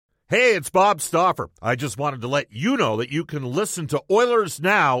Hey, it's Bob Stauffer. I just wanted to let you know that you can listen to Oilers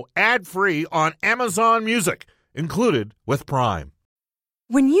Now ad-free on Amazon Music, included with Prime.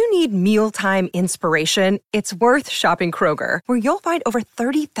 When you need mealtime inspiration, it's worth shopping Kroger, where you'll find over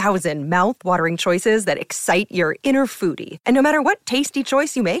 30,000 mouth-watering choices that excite your inner foodie. And no matter what tasty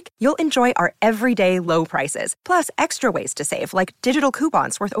choice you make, you'll enjoy our everyday low prices, plus extra ways to save, like digital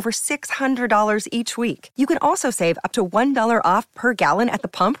coupons worth over $600 each week. You can also save up to $1 off per gallon at the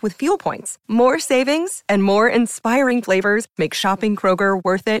pump with fuel points. More savings and more inspiring flavors make shopping Kroger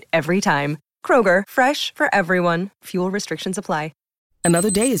worth it every time. Kroger, fresh for everyone. Fuel restrictions apply.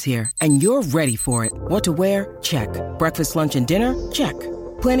 Another day is here, and you're ready for it. What to wear? Check. Breakfast, lunch, and dinner? Check.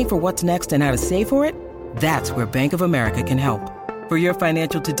 Planning for what's next and how to save for it? That's where Bank of America can help. For your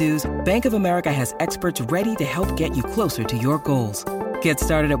financial to-dos, Bank of America has experts ready to help get you closer to your goals. Get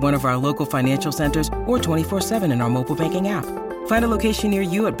started at one of our local financial centers or 24/7 in our mobile banking app. Find a location near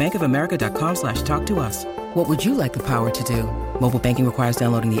you at bankofamerica.com/talktous. What would you like the power to do? Mobile banking requires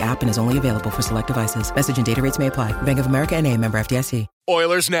downloading the app and is only available for select devices. Message and data rates may apply. Bank of America N.A., member FDIC.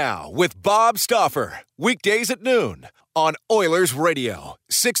 Oilers Now with Bob Stauffer. Weekdays at noon on Oilers Radio,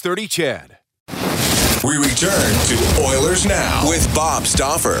 630 CHED. We return to Oilers Now with Bob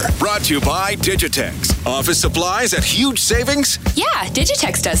Stauffer. Brought to you by Digitex. Office supplies at huge savings? Yeah,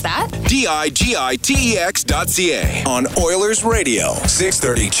 Digitex does that. digitex.ca on Oilers Radio,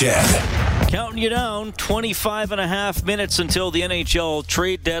 630 CHED. Counting you down, 25 and a half minutes until the NHL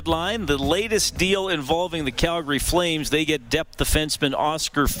trade deadline. The latest deal involving the Calgary Flames, they get depth defenseman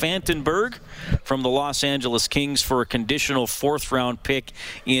Oscar Fantenberg from the Los Angeles Kings for a conditional fourth-round pick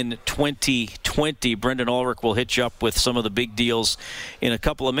in 2020. Brendan Ulrich will hit you up with some of the big deals in a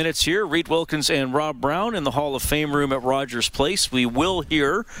couple of minutes here. Reed Wilkins and Rob Brown in the Hall of Fame room at Rogers Place. We will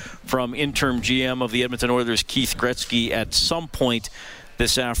hear from interim GM of the Edmonton Oilers, Keith Gretzky, at some point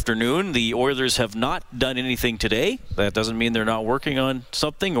this afternoon. The Oilers have not done anything today. That doesn't mean they're not working on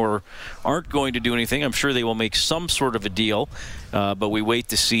something or aren't going to do anything. I'm sure they will make some sort of a deal, but we wait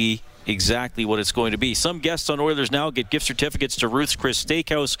to see exactly what it's going to be. Some guests on Oilers Now get gift certificates to Ruth's Chris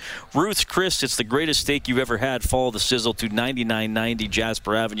Steakhouse. Ruth's Chris, it's the greatest steak you've ever had. Follow the sizzle to 9990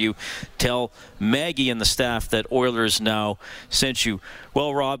 Jasper Avenue. Tell Maggie and the staff that Oilers Now sent you.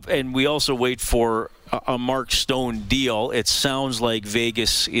 Well, Rob, and we also wait for a Mark Stone deal. It sounds like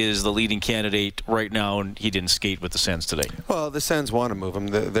Vegas is the leading candidate right now, and he didn't skate with the Sens today. Well, the Sens want to move him.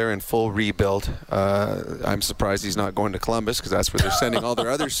 They're in full rebuild. I'm surprised he's not going to Columbus because that's where they're sending all their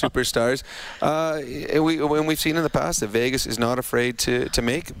other superstars. We've seen in the past that Vegas is not afraid to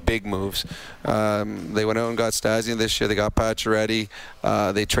make big moves. They went out and got Stasian this year. They got Pacioretty.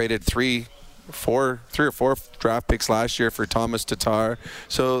 They traded three or four draft picks last year for Thomas Tatar,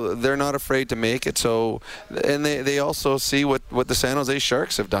 so they're not afraid to make it. So, and they also see what the San Jose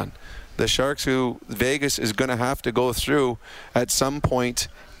Sharks have done. The Sharks, who Vegas is going to have to go through at some point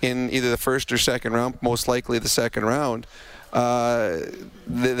in either the first or second round, most likely the second round, they're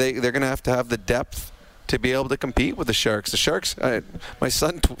going to have the depth to be able to compete with the Sharks. The Sharks, my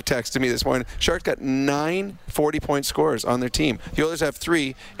son texted me this morning, Sharks got 9 40-point scorers on their team. The Oilers have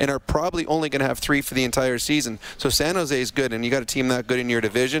 3 and are probably only going to have 3 for the entire season. So San Jose is good, and you got a team that good in your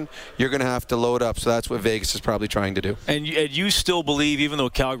division, you're going to have to load up. So that's what Vegas is probably trying to do. And you still believe, even though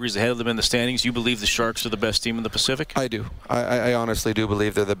Calgary's ahead of them in the standings, you believe the Sharks are the best team in the Pacific? I do. I honestly do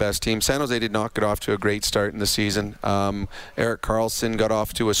believe they're the best team. San Jose did not get off to a great start in the season. Erik Karlsson got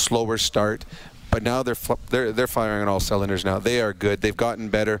off to a slower start. But now they're firing on all cylinders now. They are good. They've gotten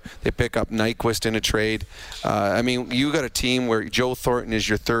better. They pick up Nyquist in a trade. I mean, you got a team where Joe Thornton is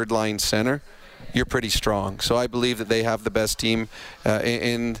your third-line center. You're pretty strong. So I believe that they have the best team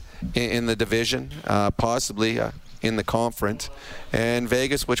in the division, possibly in the conference. And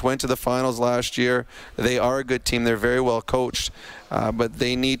Vegas, which went to the finals last year, they are a good team. They're very well coached, but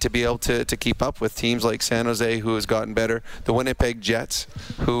they need to be able to keep up with teams like San Jose, who has gotten better. The Winnipeg Jets,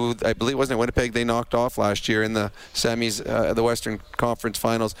 who I believe wasn't it Winnipeg they knocked off last year in the semis, the Western Conference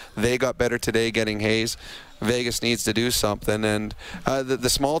Finals. They got better today getting Hayes. Vegas needs to do something. And the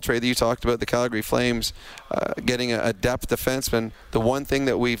small trade that you talked about, the Calgary Flames, getting a depth defenseman, the one thing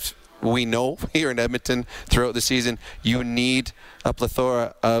that we know here in Edmonton throughout the season, you need a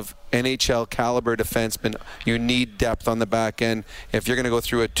plethora of NHL caliber defensemen. You need depth on the back end. If you're going to go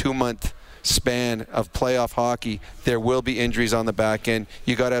through a 2-month span of playoff hockey, there will be injuries on the back end.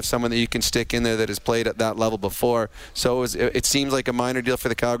 You got to have someone that you can stick in there that has played at that level before. So it seems like a minor deal for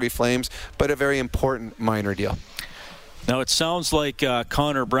the Calgary Flames, but a very important minor deal. Now, it sounds like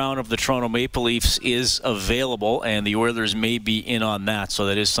Connor Brown of the Toronto Maple Leafs is available, and the Oilers may be in on that, so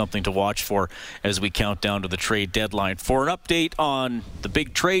that is something to watch for as we count down to the trade deadline. For an update on the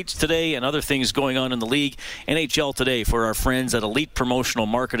big trades today and other things going on in the league, NHL Today for our friends at Elite Promotional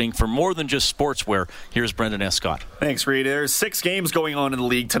Marketing for more than just sportswear. Here's Brendan Escott. Thanks, Reed. There's 6 games going on in the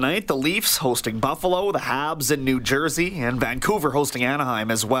league tonight. The Leafs hosting Buffalo, the Habs in New Jersey, and Vancouver hosting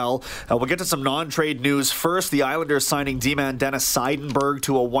Anaheim as well. We'll get to some non-trade news first. The Islanders signing D-man Dennis Seidenberg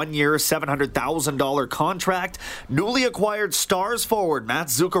to a 1-year, $700,000 contract. Newly acquired Stars forward Matt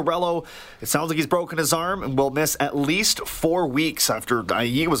Zuccarello, it sounds like he's broken his arm and will miss at least 4 weeks after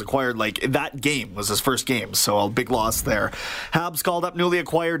he was acquired. That game was his first game, so a big loss there. Habs called up newly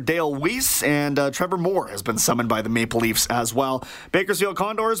acquired Dale Weiss, and Trevor Moore has been summoned by the Maple Leafs as well. Bakersfield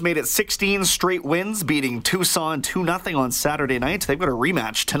Condors made it 16 straight wins, beating Tucson 2-0 on Saturday night. They've got a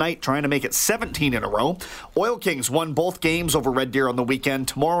rematch tonight, trying to make it 17 in a row. Oil Kings won both games over Red Deer on the weekend.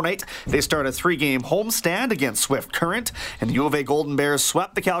 Tomorrow night, they start a 3-game homestand against Swift Current, and the U of A Golden Bears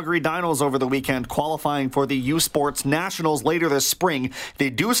swept the Calgary Dinos over the weekend, qualifying for the U Sports Nationals later this spring. They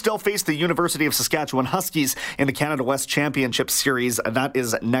do still face the University of Saskatchewan Huskies in the Canada West Championship Series. That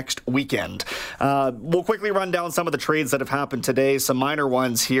is next weekend. We'll quickly run down some of the trades that have happened today, some minor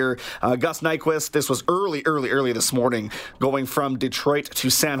ones here. Gus Nyquist, this was early this morning, going from Detroit to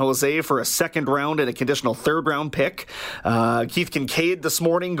San Jose for a 2nd round and a conditional 3rd round pick. Keith Kincaid this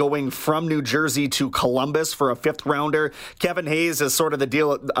morning going from New Jersey to Columbus for a 5th rounder. Kevin Hayes is sort of the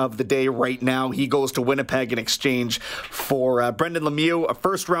deal of the day right now. He goes to Winnipeg in exchange for Brendan Lemieux, a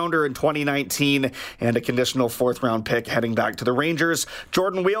 1st rounder in 2019 and a conditional 4th round pick heading back to the Rangers.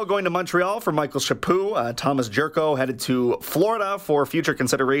 Jordan Wheel going to Montreal for Michael Chaput. Thomas Jerko headed to Florida for future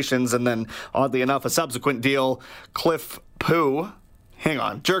considerations, and then oddly enough a subsequent deal, Cliff Pooh.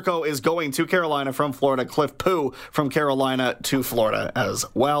 Jerko is going to Carolina from Florida. Cliff Pooh from Carolina to Florida as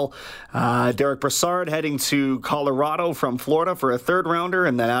well. Derek Brassard heading to Colorado from Florida for a 3rd rounder,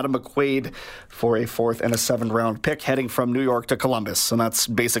 and then Adam McQuaid for a 4th and a 7th round pick heading from New York to Columbus. And that's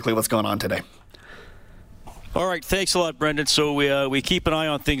basically what's going on today. All right, thanks a lot, Brendan. So we keep an eye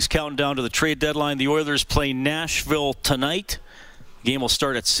on things counting down to the trade deadline. The Oilers play Nashville tonight. The game will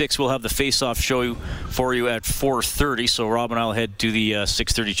start at 6. We'll have the face-off show for you at 4:30. So Rob and I will head to the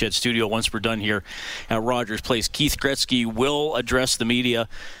 6:30 Ched studio once we're done here at Rogers Place. Keith Gretzky will address the media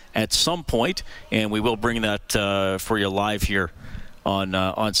at some point, and we will bring that for you live here on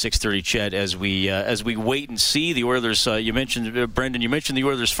 6:30 Ched as we wait and see. The Oilers, you mentioned, Brendan, the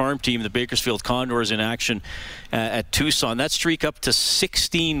Oilers farm team, the Bakersfield Condors, in action at Tucson. That streak up to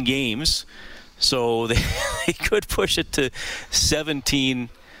 16 games. So they could push it to 17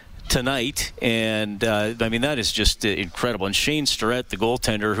 tonight, and that is just incredible. And Shane Starrett, the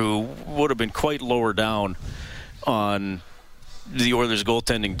goaltender, who would have been quite lower down on the Oilers'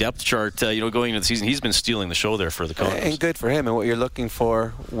 goaltending depth chart, going into the season, he's been stealing the show there for the Condors. And good for him. And what you're looking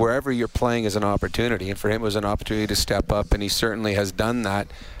for wherever you're playing is an opportunity. And for him, it was an opportunity to step up, and he certainly has done that.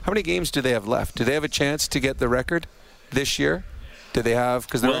 How many games do they have left? Do they have a chance to get the record this year? Do they have,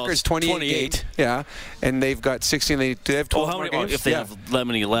 because the record's 28. Yeah, and they've got 16. Do they have 12 more games? If they have that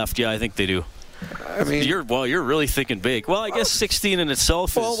many left, yeah, I think they do. I mean, you're really thinking big. Well, I guess 16 in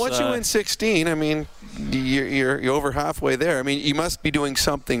itself is... Well, once you win 16, I mean, you're over halfway there. I mean, you must be doing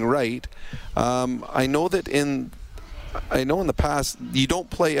something right. I know in the past you don't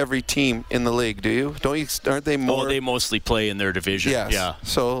play every team in the league, do you? Aren't they more? Oh, they mostly play in their division. Yes. Yeah.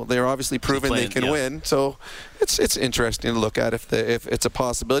 So they're obviously proving they can win. So it's interesting to look at if it's a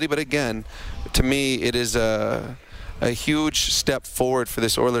possibility. But again, to me, it is a huge step forward for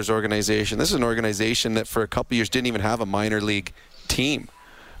this Oilers organization. This is an organization that for a couple years didn't even have a minor league team.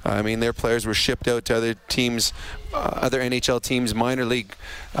 I mean, their players were shipped out to other teams, other NHL teams' minor league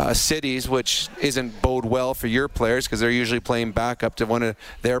cities, which isn't bode well for your players because they're usually playing back up to one of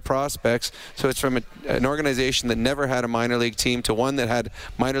their prospects. So it's from an organization that never had a minor league team to one that had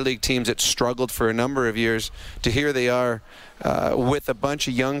minor league teams that struggled for a number of years to here they are with a bunch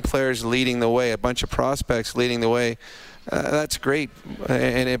of young players leading the way, a bunch of prospects leading the way. That's great,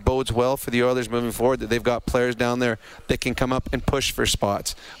 and it bodes well for the Oilers moving forward that they've got players down there that can come up and push for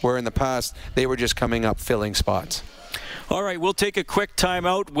spots, where in the past they were just coming up filling spots. All right, we'll take a quick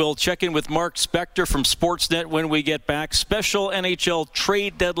timeout. We'll check in with Mark Spector from Sportsnet when we get back. Special NHL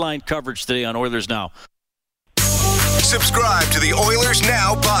trade deadline coverage today on Oilers Now. Subscribe to the Oilers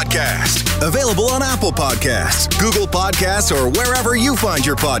Now podcast. Available on Apple Podcasts, Google Podcasts, or wherever you find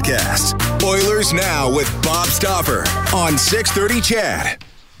your podcasts. Oilers Now with Bob Stauffer on 630 Ched.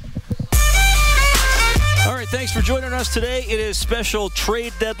 All right, thanks for joining us today. It is special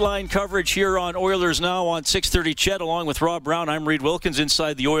trade deadline coverage here on Oilers Now on 6:30 CHED, along with Rob Brown. I'm Reed Wilkins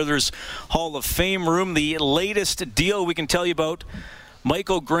inside the Oilers Hall of Fame room. The latest deal we can tell you about: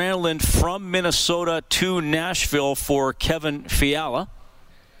 Michael Granlund from Minnesota to Nashville for Kevin Fiala.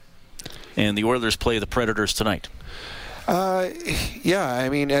 And the Oilers play the Predators tonight. Yeah, I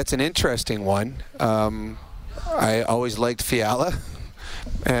mean, that's an interesting one. I always liked Fiala,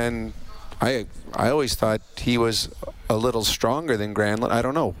 and I always thought he was a little stronger than Granlund. I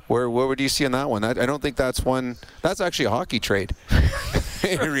don't know. Where would you see on that one? I don't think that's one. That's actually a hockey trade.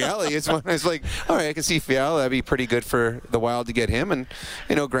 In reality, it's one. It's like, all right, I can see Fiala. That'd be pretty good for the Wild to get him, and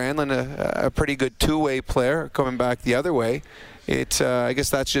Granlund, a pretty good two-way player coming back the other way. I guess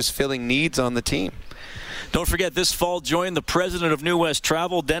that's just filling needs on the team. Don't forget, this fall, join the president of New West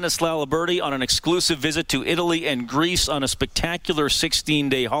Travel, Dennis Laliberti, on an exclusive visit to Italy and Greece on a spectacular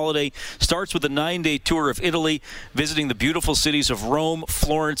 16-day holiday. Starts with a 9-day tour of Italy, visiting the beautiful cities of Rome,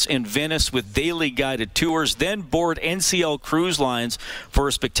 Florence, and Venice with daily guided tours. Then board NCL Cruise Lines for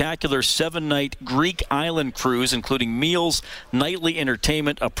a spectacular 7-night Greek island cruise, including meals, nightly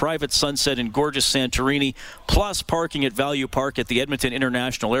entertainment, a private sunset in gorgeous Santorini, plus parking at Value Park at the Edmonton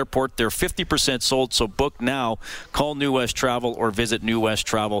International Airport. They're 50% sold, so book now. Call New West Travel or visit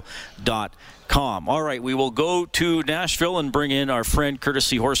newwesttravel.com. All right, we will go to Nashville and bring in our friend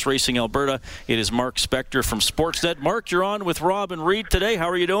courtesy Horse Racing Alberta. It is Mark Spector from Sportsnet. Mark, you're on with Rob and Reed today. How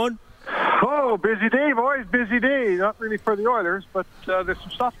are you doing? Oh, busy day, boys. Busy day. Not really for the Oilers, but there's some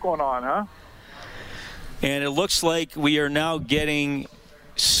stuff going on, huh? And it looks like we are now getting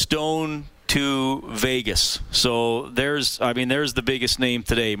Stone to Vegas. So there's the biggest name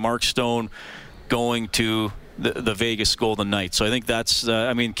today, Mark Stone, going to the Vegas Golden Knights. So I think that's,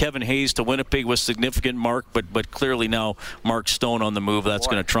 Kevin Hayes to Winnipeg was significant, Mark, but clearly now Mark Stone on the move. That's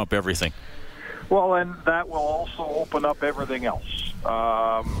going to trump everything. Well, and that will also open up everything else.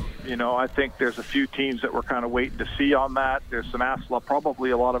 I think there's a few teams that we're kind of waiting to see on that. There's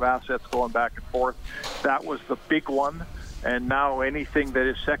probably a lot of assets going back and forth. That was the big one. And now anything that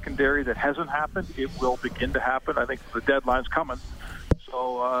is secondary that hasn't happened, it will begin to happen. I think the deadline's coming.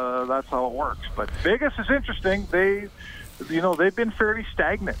 So that's how it works. But Vegas is interesting. They've been fairly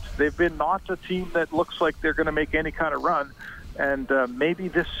stagnant. They've been not a team that looks like they're going to make any kind of run. And maybe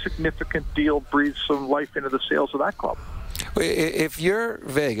this significant deal breathes some life into the sails of that club. If you're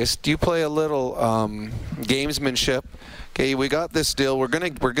Vegas, do you play a little gamesmanship? Okay, we got this deal. We're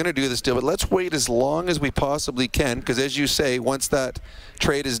gonna do this deal, but let's wait as long as we possibly can, because as you say, once that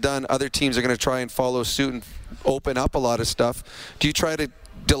trade is done, other teams are going to try and follow suit and open up a lot of stuff. Do you try to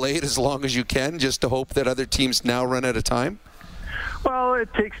delay it as long as you can, just to hope that other teams now run out of time? Well,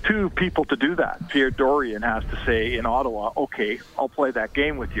 it takes two people to do that. Pierre Dorian has to say in Ottawa, okay, I'll play that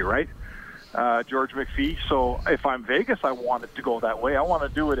game with you, right? George McPhee. So if I'm Vegas, I want it to go that way. I want to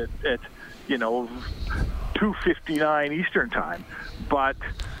do it at 2:59 Eastern time. But,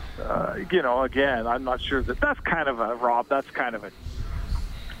 again, I'm not sure that's kind of a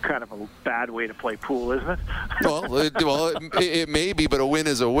bad way to play pool, isn't it? It may be, but a win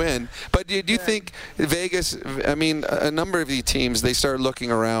is a win. But do you think Vegas, a number of the teams, they start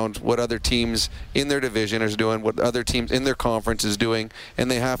looking around what other teams in their division are doing, what other teams in their conference is doing,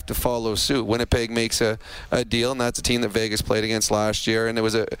 and they have to follow suit. Winnipeg makes a deal, and that's a team that Vegas played against last year, and it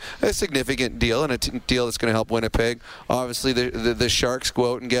was a significant deal, and a deal that's going to help Winnipeg. Obviously, the Sharks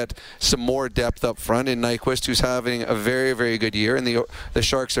go out and get some more depth up front in Nyquist, who's having a very, very good year, and the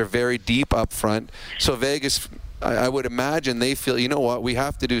Sharks are very deep up front. So Vegas, I would imagine they feel, you know what, we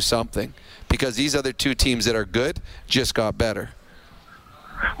have to do something, because these other two teams that are good just got better.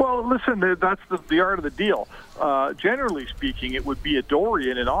 Well, listen, that's the art of the deal. Generally speaking, it would be a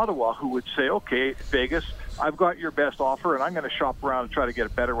Dorian in Ottawa who would say, okay, Vegas, I've got your best offer, and I'm going to shop around and try to get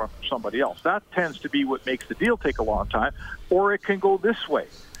a better one from somebody else. That tends to be what makes the deal take a long time. Or it can go this way.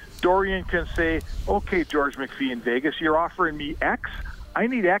 Dorian can say, okay, George McPhee in Vegas, you're offering me X. I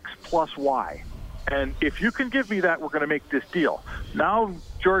need X plus Y. And if you can give me that, we're going to make this deal. Now,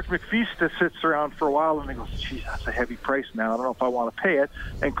 George McPhee sits around for a while and he goes, geez, that's a heavy price now. I don't know if I want to pay it.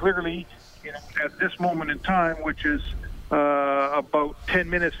 And clearly, at this moment in time, which is about 10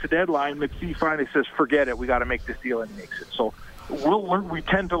 minutes to deadline, McPhee finally says, forget it. We got to make this deal, and he makes it. So we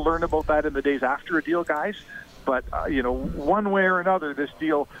tend to learn about that in the days after a deal, guys. But, one way or another, this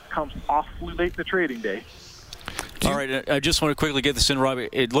deal comes awfully late in the trading day. All right, I just want to quickly get this in, Robbie.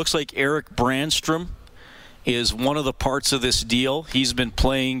 It looks like Eric Brandstrom is one of the parts of this deal. He's been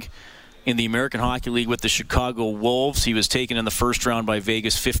playing in the American Hockey League with the Chicago Wolves. He was taken in the first round by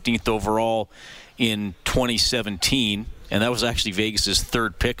Vegas, 15th overall in 2017. And that was actually Vegas's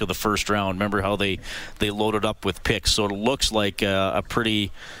third pick of the first round. Remember how they loaded up with picks. So it looks like a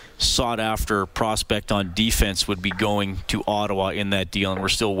pretty sought-after prospect on defense would be going to Ottawa in that deal, and we're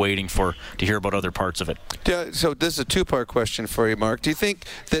still waiting to hear about other parts of it. Yeah, so this is a two-part question for you, Mark. Do you think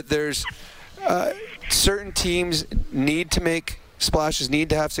that there's certain teams need to make splashes, need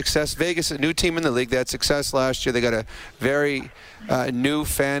to have success? Vegas, a new team in the league, they had success last year. They got a very new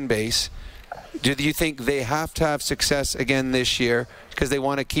fan base. Do you think they have to have success again this year because they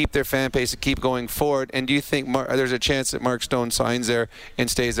want to keep their fan base and keep going forward? And do you think there's a chance that Mark Stone signs there and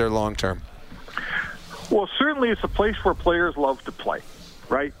stays there long term? Well, certainly it's a place where players love to play,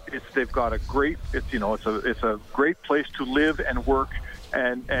 right? They've got it's a great place to live and work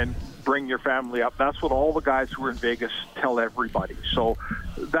and bring your family up. That's what all the guys who are in Vegas tell everybody. So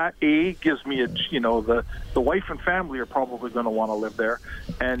that gives me the wife and family are probably going to want to live there,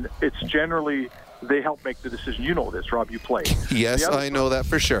 and it's generally they help make the decision. You know this, Rob. You play. Yes, I know that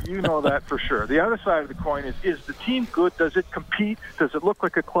for sure. You know that for sure. The other side of the coin is the team good? Does it compete? Does it look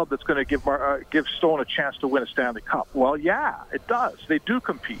like a club that's going to give Stone a chance to win a Stanley Cup? Well, yeah, it does. They do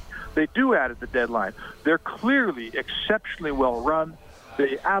compete. They do add at the deadline. They're clearly exceptionally well run.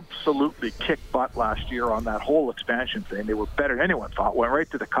 They absolutely kicked butt last year on that whole expansion thing. They were better than anyone thought, went right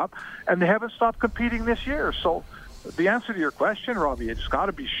to the Cup, and they haven't stopped competing this year. So the answer to your question, Robbie, it's got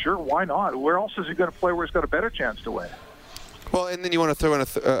to be sure. Why not? Where else is he going to play where he's got a better chance to win? Well, and then you want to throw in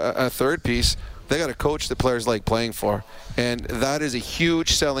a third piece. They got a coach that players like playing for, and that is a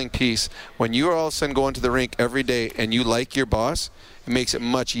huge selling piece. When you're all of a sudden going to the rink every day and you like your boss, it makes it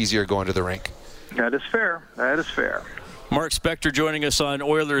much easier going to the rink. That is fair. That is fair. Mark Spector joining us on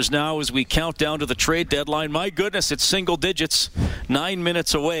Oilers Now as we count down to the trade deadline. My goodness, it's single digits, 9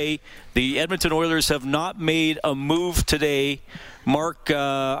 minutes away. The Edmonton Oilers have not made a move today. Mark,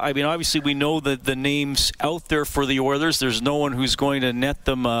 obviously we know that the names out there for the Oilers. There's no one who's going to net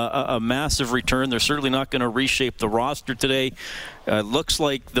them a massive return. They're certainly not going to reshape the roster today. Looks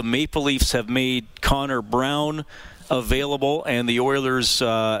like the Maple Leafs have made Connor Brown available, and the Oilers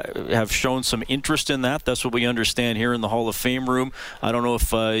have shown some interest in that. That's what we understand here in the Hall of Fame room. I don't know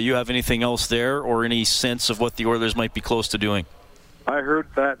if you have anything else there or any sense of what the Oilers might be close to doing. I heard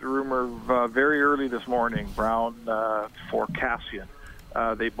that rumor very early this morning, Brown for Cassian.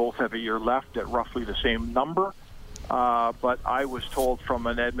 They both have a year left at roughly the same number, but I was told from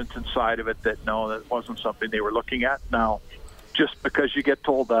an Edmonton side of it that no, that wasn't something they were looking at. Now, just because you get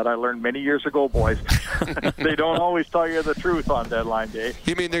told that, I learned many years ago, boys, they don't always tell you the truth on deadline day.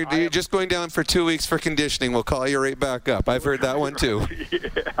 You mean they're just going down for 2 weeks for conditioning? We'll call you right back up. I've heard that one too.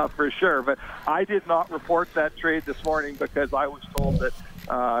 Yeah, for sure. But I did not report that trade this morning because I was told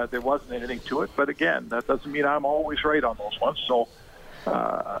that there wasn't anything to it. But again, that doesn't mean I'm always right on those ones. So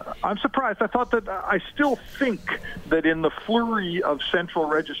I'm surprised. I still think that in the flurry of central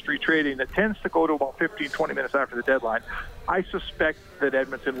registry trading that tends to go to about 15, 20 minutes after the deadline, I suspect that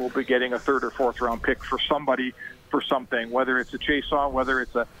Edmonton will be getting a third or fourth round pick for somebody for something, whether it's a Chiasson, whether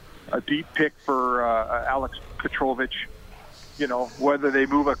it's a deep pick for Alex Petrovich, whether they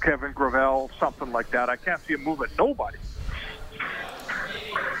move a Kevin Gravel, something like that. I can't see him moving nobody.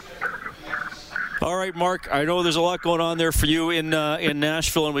 All right, Mark, I know there's a lot going on there for you in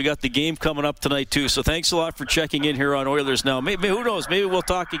Nashville, and we got the game coming up tonight, too. So thanks a lot for checking in here on Oilers Now. Maybe who knows? Maybe we'll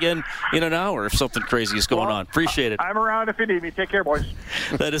talk again in an hour if something crazy is going on. Appreciate it. I'm around if you need me. Take care, boys.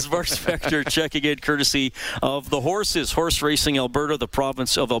 That is Mark Spector checking in courtesy of the Horses. Horse Racing Alberta. The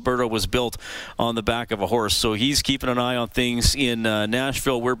province of Alberta was built on the back of a horse. So he's keeping an eye on things in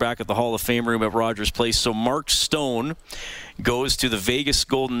Nashville. We're back at the Hall of Fame room at Rogers Place. So Mark Stone goes to the Vegas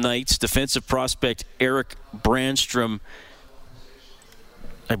Golden Knights. Defensive prospect Erik Brannstrom,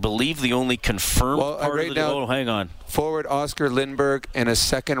 I believe the only confirmed part right of the deal. Hang on. Forward Oscar Lindberg and a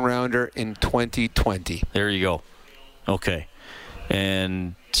second rounder in 2020. There you go. Okay.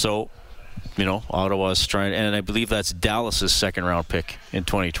 And so, Ottawa's trying, and I believe that's Dallas's second round pick in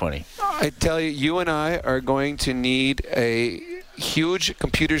 2020. I tell you, you and I are going to need a huge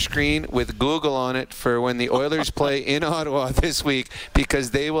computer screen with Google on it for when the Oilers play in Ottawa this week,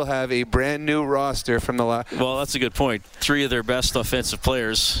 because they will have a brand new roster from the last. Well, that's a good point. 3 of their best offensive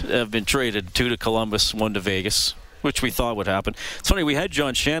players have been traded, 2 to Columbus, 1 to Vegas, which we thought would happen. It's funny, we had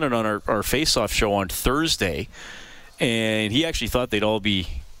John Shannon on our face-off show on Thursday, and he actually thought they'd all be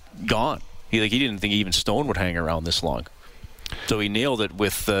gone. He didn't think even Stone would hang around this long. So he nailed it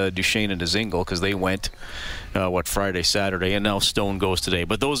with Duchesne and Dzingel because they went, Friday, Saturday, and now Stone goes today.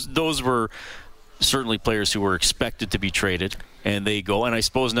 But those were certainly players who were expected to be traded, and they go. And I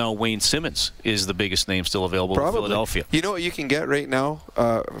suppose now Wayne Simmons is the biggest name still available in Philadelphia. You know what you can get right now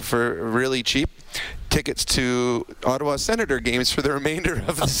for really cheap? tickets to Ottawa Senator games for the remainder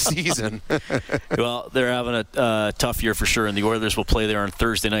of the season. Well, they're having a tough year for sure, and the Oilers will play there on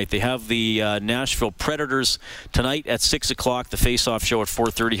Thursday night. They have the Nashville Predators tonight at 6 o'clock, the face-off show at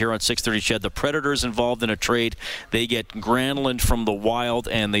 4:30 here on 6:30 CHED. The Predators involved in a trade. They get Granlund from the Wild,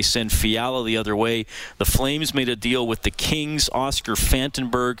 and they send Fiala the other way. The Flames made a deal with the Kings. Oscar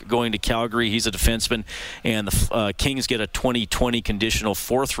Fantenberg going to Calgary. He's a defenseman, and the Kings get a 2020 conditional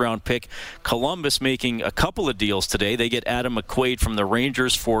 4th-round pick. Columbus making a couple of deals today. They get Adam McQuaid from the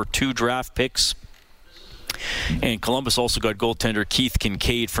Rangers for 2 draft picks. And Columbus also got goaltender Keith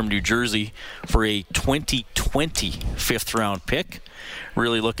Kincaid from New Jersey for a 2020 5th-round pick.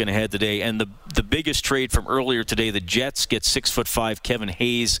 Really looking ahead today. And the biggest trade from earlier today, the Jets get 6'5" Kevin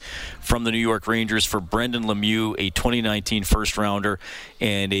Hayes from the New York Rangers for Brendan Lemieux, a 2019 first-rounder,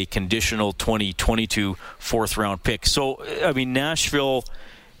 and a conditional 2022 4th-round pick. So, I mean, Nashville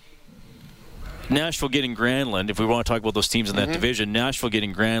getting Granlund, if we want to talk about those teams in that division, Nashville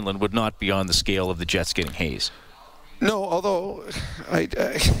getting Granlund would not be on the scale of the Jets getting Hayes. No, although I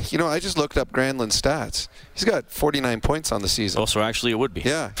just looked up Granlund's stats. He's got 49 points on the season. Oh, so actually it would be.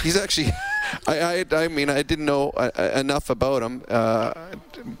 Yeah, he's actually. I mean, I didn't know enough about him.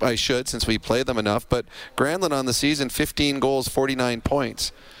 I should, since we played them enough. But Granlund on the season, 15 goals, 49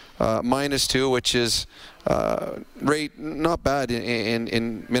 points, -2, which is rate not bad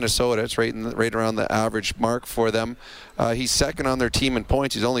in Minnesota. It's right around the average mark for them. He's second on their team in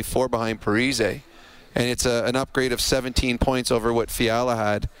points. He's only 4 behind Parise. And it's an upgrade of 17 points over what Fiala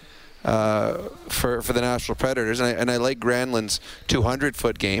had for the Nashville Predators. And I like Granlund's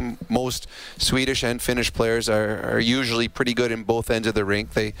 200-foot game. Most Swedish and Finnish players are usually pretty good in both ends of the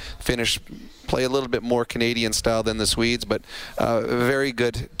rink. They play a little bit more Canadian style than the Swedes, but very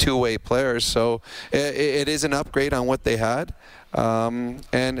good two-way players. So it is an upgrade on what they had. And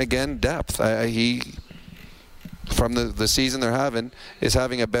again, depth. He, from the season they're having, is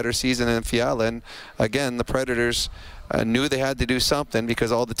having a better season than Fiala. And again, the Predators knew they had to do something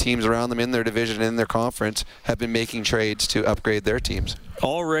because all the teams around them in their division, in their conference, have been making trades to upgrade their teams.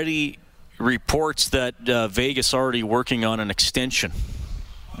 Already reports that Vegas already working on an extension.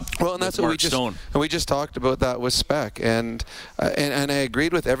 Well, and that's what we just talked about that with Speck, and I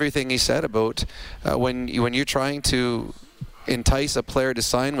agreed with everything he said about when you're trying to entice a player to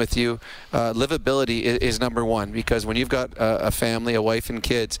sign with you, livability is number one, because when you've got a family, a wife and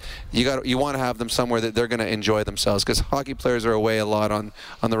kids, you want to have them somewhere that they're going to enjoy themselves, because hockey players are away a lot on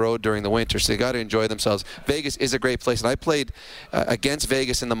the road during the winter, so they got to enjoy themselves. Vegas is a great place, and I played against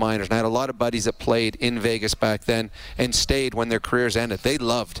Vegas in the minors, and I had a lot of buddies that played in Vegas back then and stayed when their careers ended. They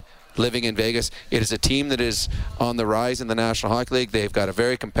loved living in Vegas. It is a team that is on the rise in the National Hockey League. They've got a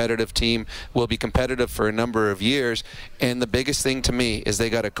very competitive team, will be competitive for a number of years, and the biggest thing to me is they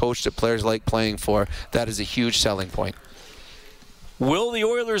got a coach that players like playing for. That is a huge selling point. Will the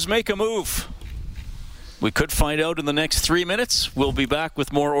Oilers make a move? We could find out in the next 3 minutes. We'll be back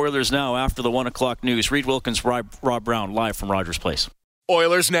with more Oilers Now after the 1 o'clock news. Reed Wilkins, Rob Brown, live from Rogers Place.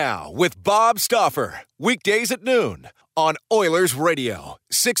 Oilers Now with Bob Stauffer. Weekdays at noon on Oilers Radio,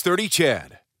 630 CHED.